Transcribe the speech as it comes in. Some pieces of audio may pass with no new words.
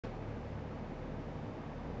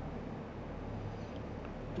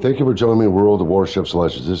Thank you for joining me in World of Warships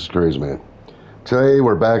Legends. This is crazy, man. Today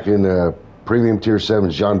we're back in Premium Tier 7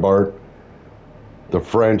 Jean Bart, the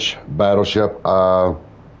French battleship. I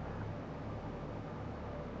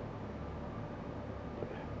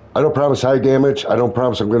don't promise high damage. I don't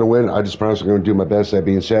promise I'm going to win. I just promise I'm going to do my best. That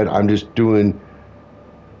being said, I'm just trying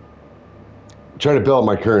to build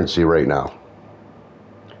my currency right now.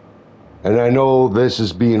 And I know this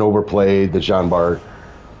is being overplayed, the Jean Bart,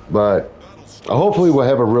 but hopefully we'll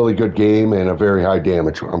have a really good game and a very high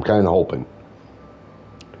damage. I'm kind of hoping.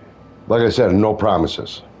 Like I said, no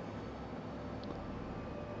promises.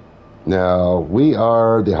 Now, we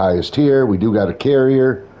are the highest tier. We do got a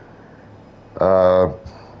carrier.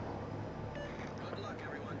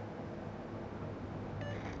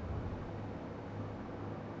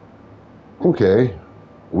 Okay.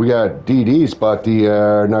 We got DDs, but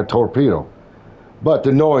the, not torpedo, but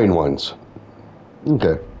the knowing ones.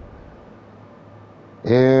 Okay.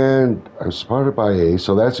 And I'm spotted by A,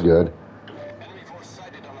 so that's good. Enemy force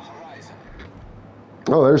sighted on the horizon.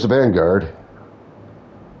 Oh, there's the Vanguard.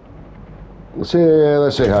 Let's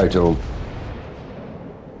say hi to him.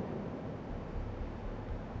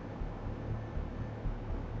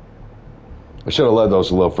 I should have led those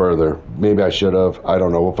a little further. Maybe I should have. I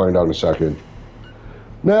don't know. We'll find out in a second.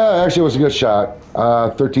 No, actually, it was a good shot.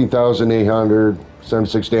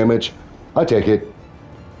 13,876 damage. I take it.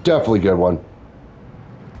 Definitely good one.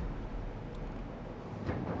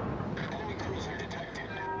 Enemy cruiser detected.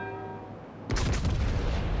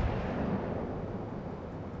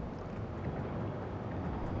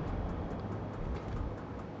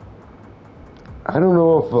 I don't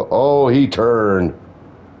know if... oh, he turned.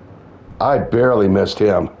 I barely missed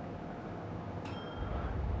him.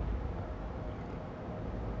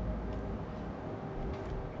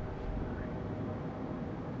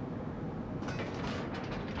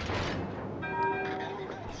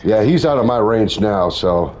 Yeah, he's out of my range now,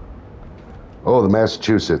 so... oh, the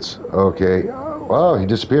Massachusetts. Okay. Wow, he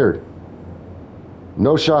disappeared.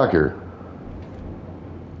 No shocker.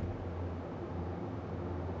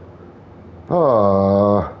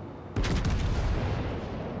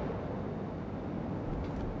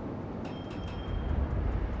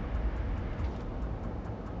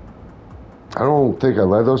 I don't think I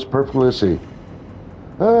led those perfectly. Let's see.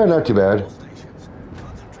 Not too bad.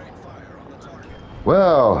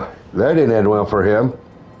 Well, that didn't end well for him.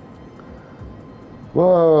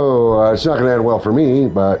 Whoa, it's not going to end well for me,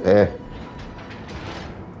 but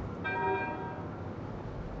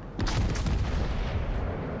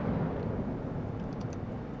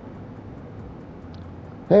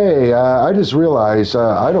Hey, I just realized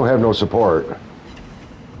I don't have no support.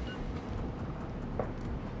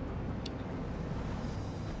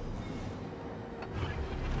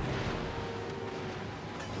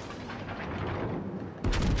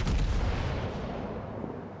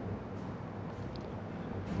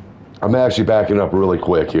 I'm actually backing up really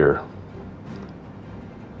quick here.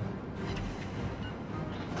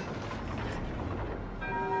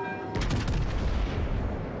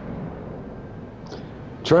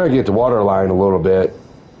 Trying to get the water line a little bit.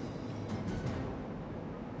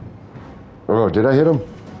 Oh, did I hit him?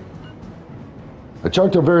 I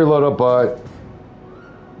chunked him very little, but...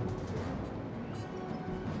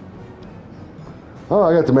 oh,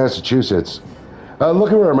 I got the Massachusetts.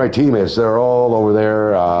 Look at where my team is. They're all over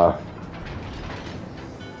there.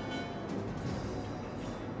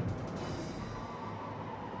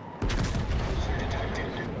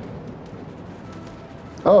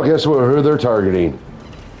 Oh, guess who they're targeting?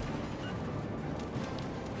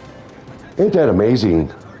 Ain't that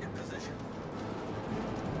amazing?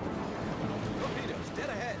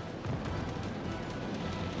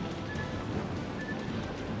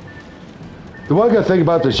 The one good thing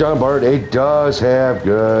about the Jean Bart, it does have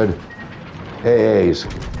good AAs.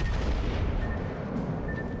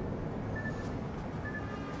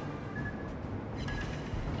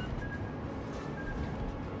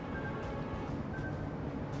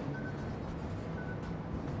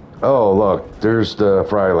 Oh, look, there's the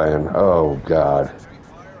Fryland. Oh, God.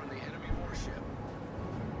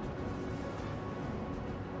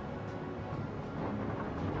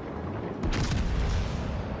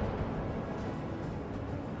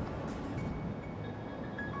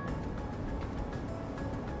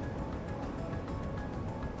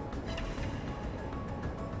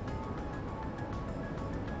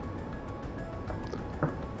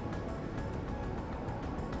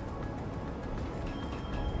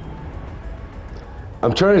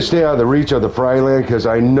 I'm trying to stay out of the reach of the Fryland because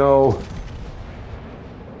I know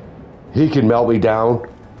he can melt me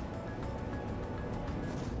down.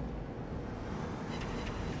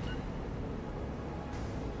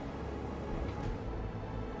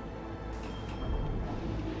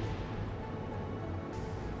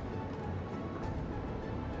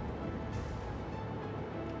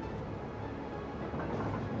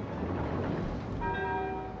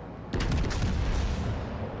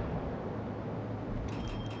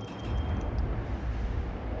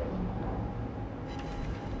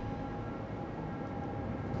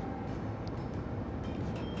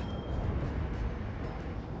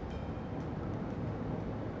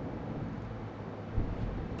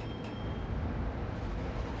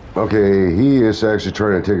 Okay, he is actually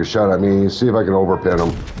trying to take a shot at me. See if I can overpin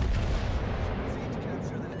him.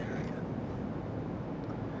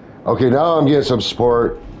 Okay, now I'm getting some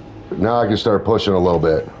support. Now I can start pushing a little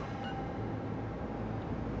bit.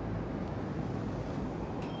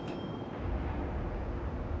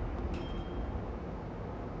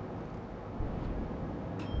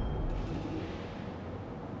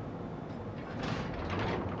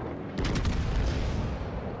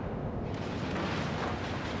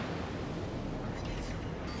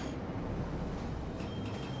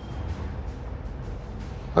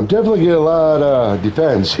 I'm definitely getting a lot of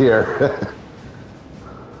defense here.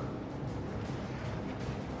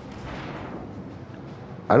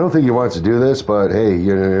 I don't think he wants to do this, but hey,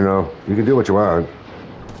 you know, you can do what you want.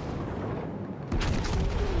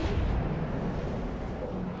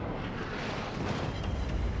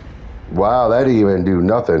 Wow, that didn't even do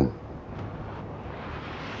nothing.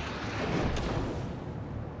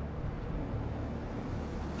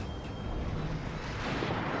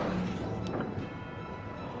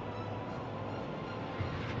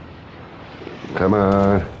 Come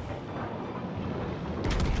on.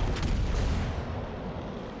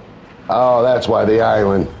 Oh, that's why the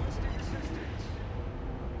island.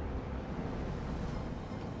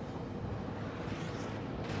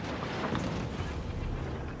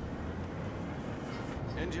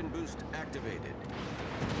 Engine boost activated.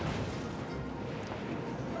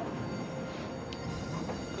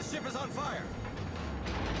 The ship is on fire.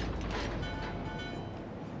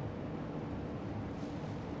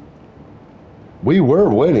 We were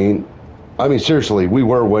winning. I mean, seriously, we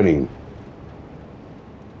were winning.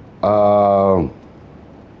 I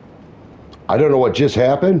don't know what just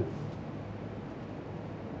happened,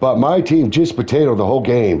 but my team just potatoed the whole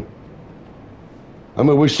game. I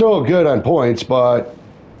mean, we're still good on points, but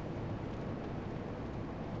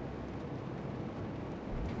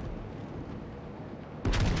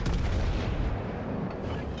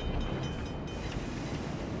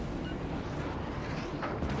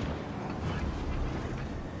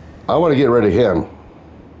I want to get rid of him.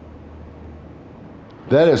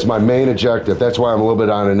 That is my main objective. That's why I'm a little bit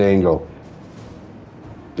on an angle.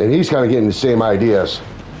 And he's kind of getting the same ideas.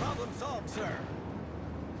 Problem solved, sir.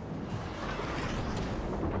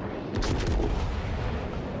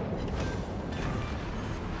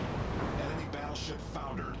 Enemy battleship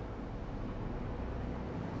foundered.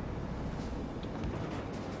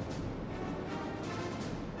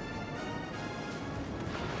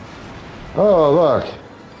 Oh, look.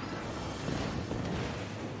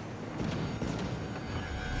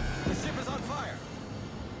 The ship is on fire.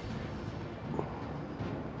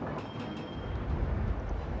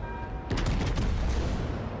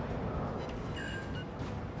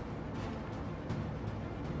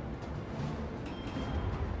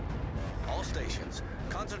 All stations,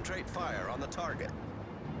 concentrate fire on the target.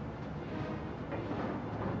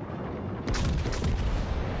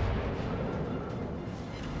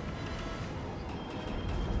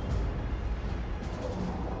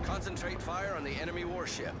 Concentrate fire on the enemy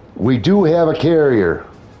warship. We do have a carrier.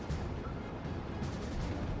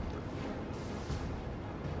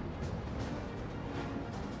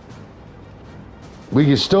 We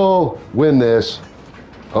can still win this.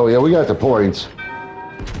 Oh yeah, we got the points.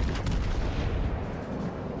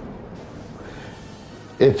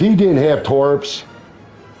 If he didn't have torps,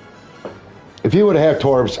 if he would have had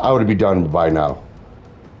torps, I would be done by now.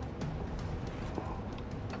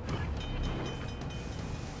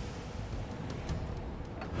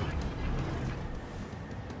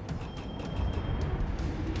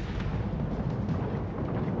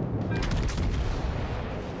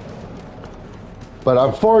 But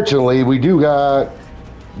unfortunately, we do got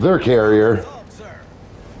their carrier, Solved, sir.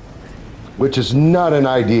 which is not an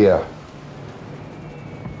idea.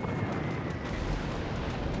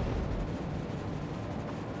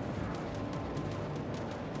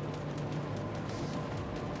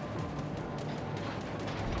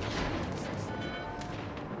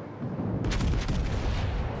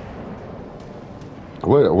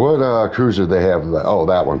 What cruiser they have? Oh,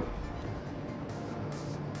 that one.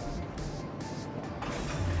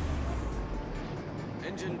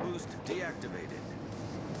 Engine boost deactivated.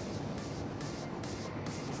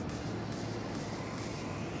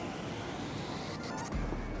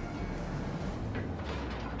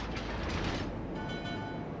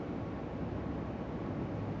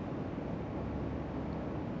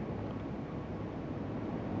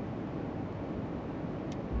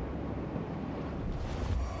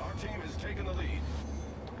 Our team has taken the lead.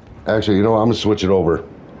 Actually, you know what? I'm gonna switch it over.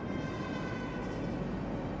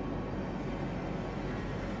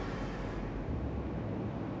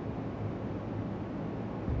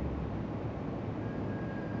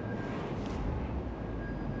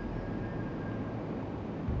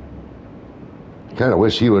 Kind of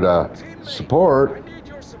wish he would support. I need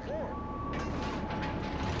your support.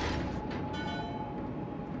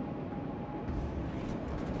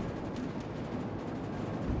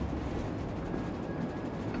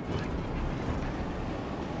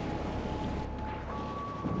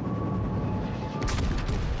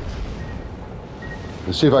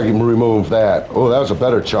 Let's see if I can remove that. Oh, that was a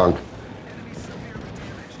better chunk. Enemy severely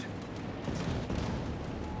damaged.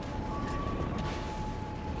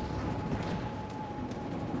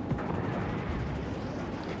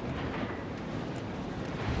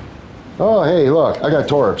 Oh, hey, look, I got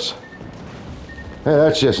torps. Hey,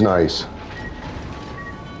 that's just nice.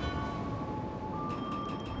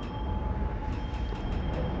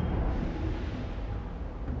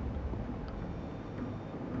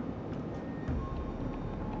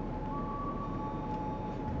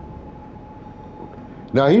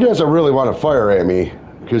 Now, he doesn't really want to fire at me,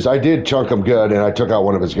 because I did chunk him good, and I took out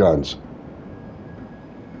one of his guns.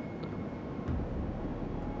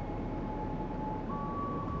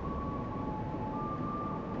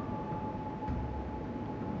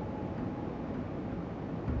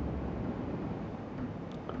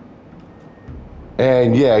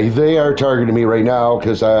 And yeah, they are targeting me right now,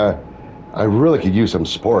 because I really could use some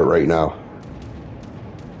support right now.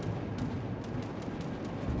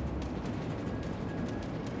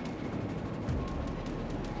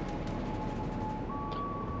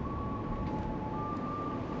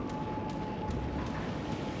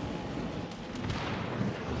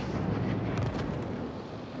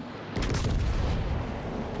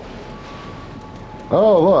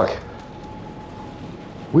 Oh, look.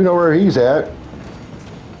 We know where he's at.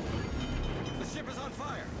 The ship is on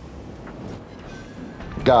fire.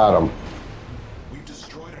 Got him. We've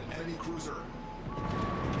destroyed an enemy cruiser.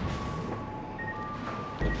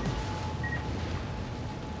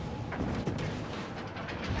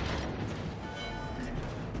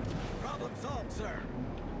 Problem solved, sir.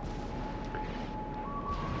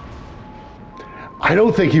 I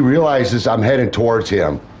don't think he realizes I'm heading towards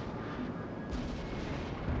him.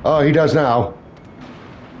 Oh, he does now.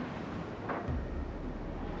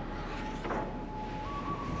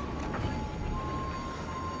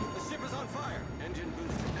 The ship is on fire. Engine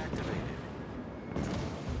boost activated.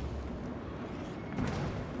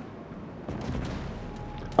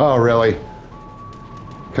 Oh, really?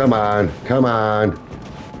 Come on, come on.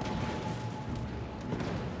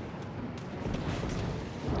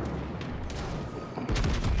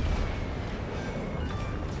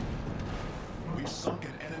 We've sunk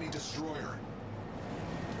an enemy destroyer.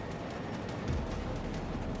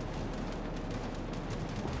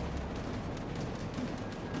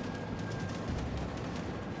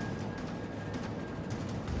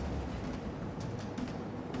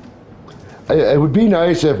 It would be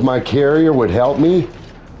nice if my carrier would help me.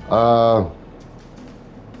 I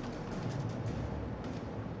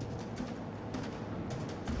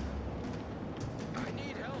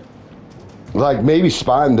need help. Like maybe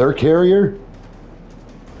spotting their carrier.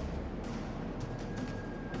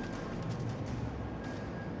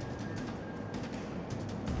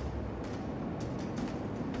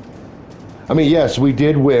 I mean, yes, we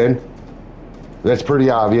did win. That's pretty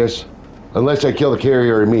obvious. Unless I kill the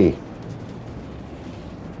carrier and me.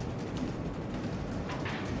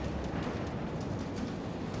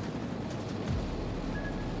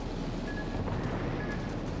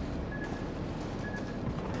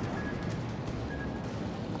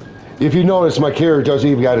 If you notice, my carrier doesn't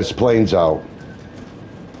even got its planes out.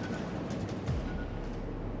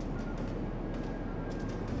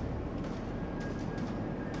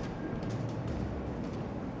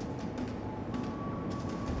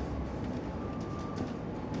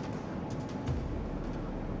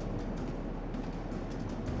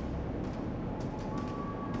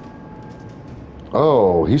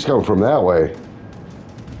 Oh, he's coming from that way.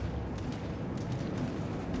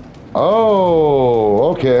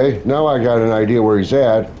 Oh, okay. Now I got an idea where he's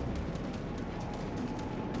at.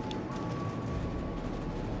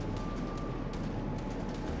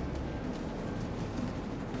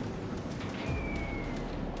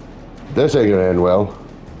 This ain't gonna end well.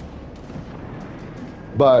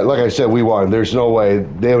 But like I said, we won. There's no way.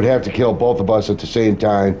 They would have to kill both of us at the same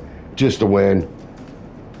time just to win.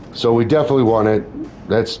 So we definitely won it.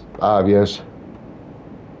 That's obvious.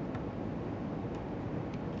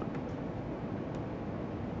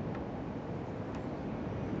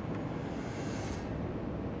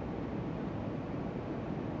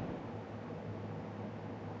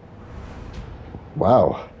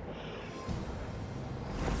 Wow.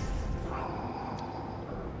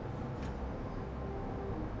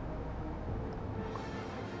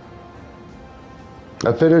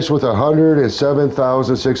 I finished with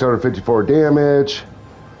 107,654 damage,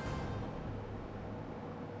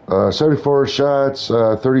 74 shots,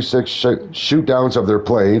 36 shoot downs of their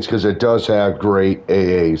planes, because it does have great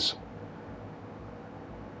AAs.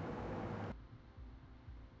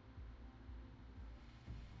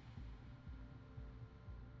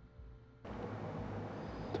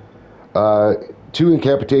 Uh, 2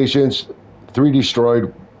 incapitations, 3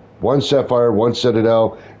 destroyed, 1 set fire, 1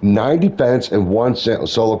 citadel, 9 defense, and 1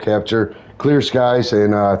 solo capture. Clear skies,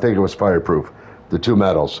 and I think it was fireproof. The 2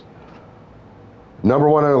 medals. Number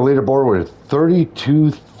 1 on the leaderboard with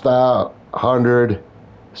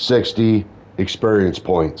 3,260 experience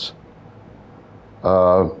points.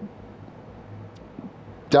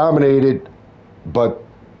 Dominated, but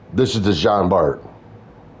this is the Jean Bart.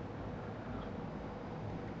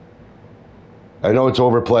 I know it's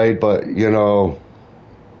overplayed, but, you know,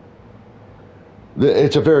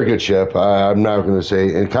 it's a very good ship. I'm not going to say.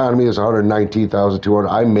 Economy is 119,200.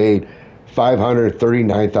 I made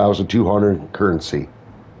 539,200 currency.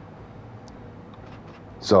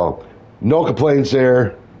 So, no complaints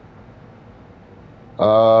there.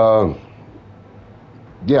 Yeah,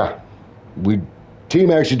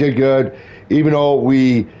 team actually did good, even though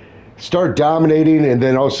we start dominating, and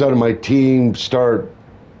then all of a sudden my team start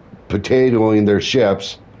potatoing their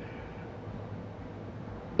ships.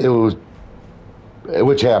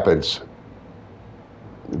 Which happens,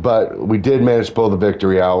 but we did manage to pull the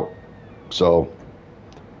victory out. So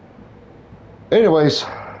anyways,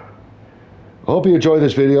 I hope you enjoyed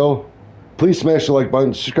this video. Please smash the like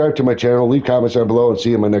button, subscribe to my channel, leave comments down below, and see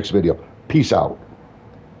you in my next video. Peace out.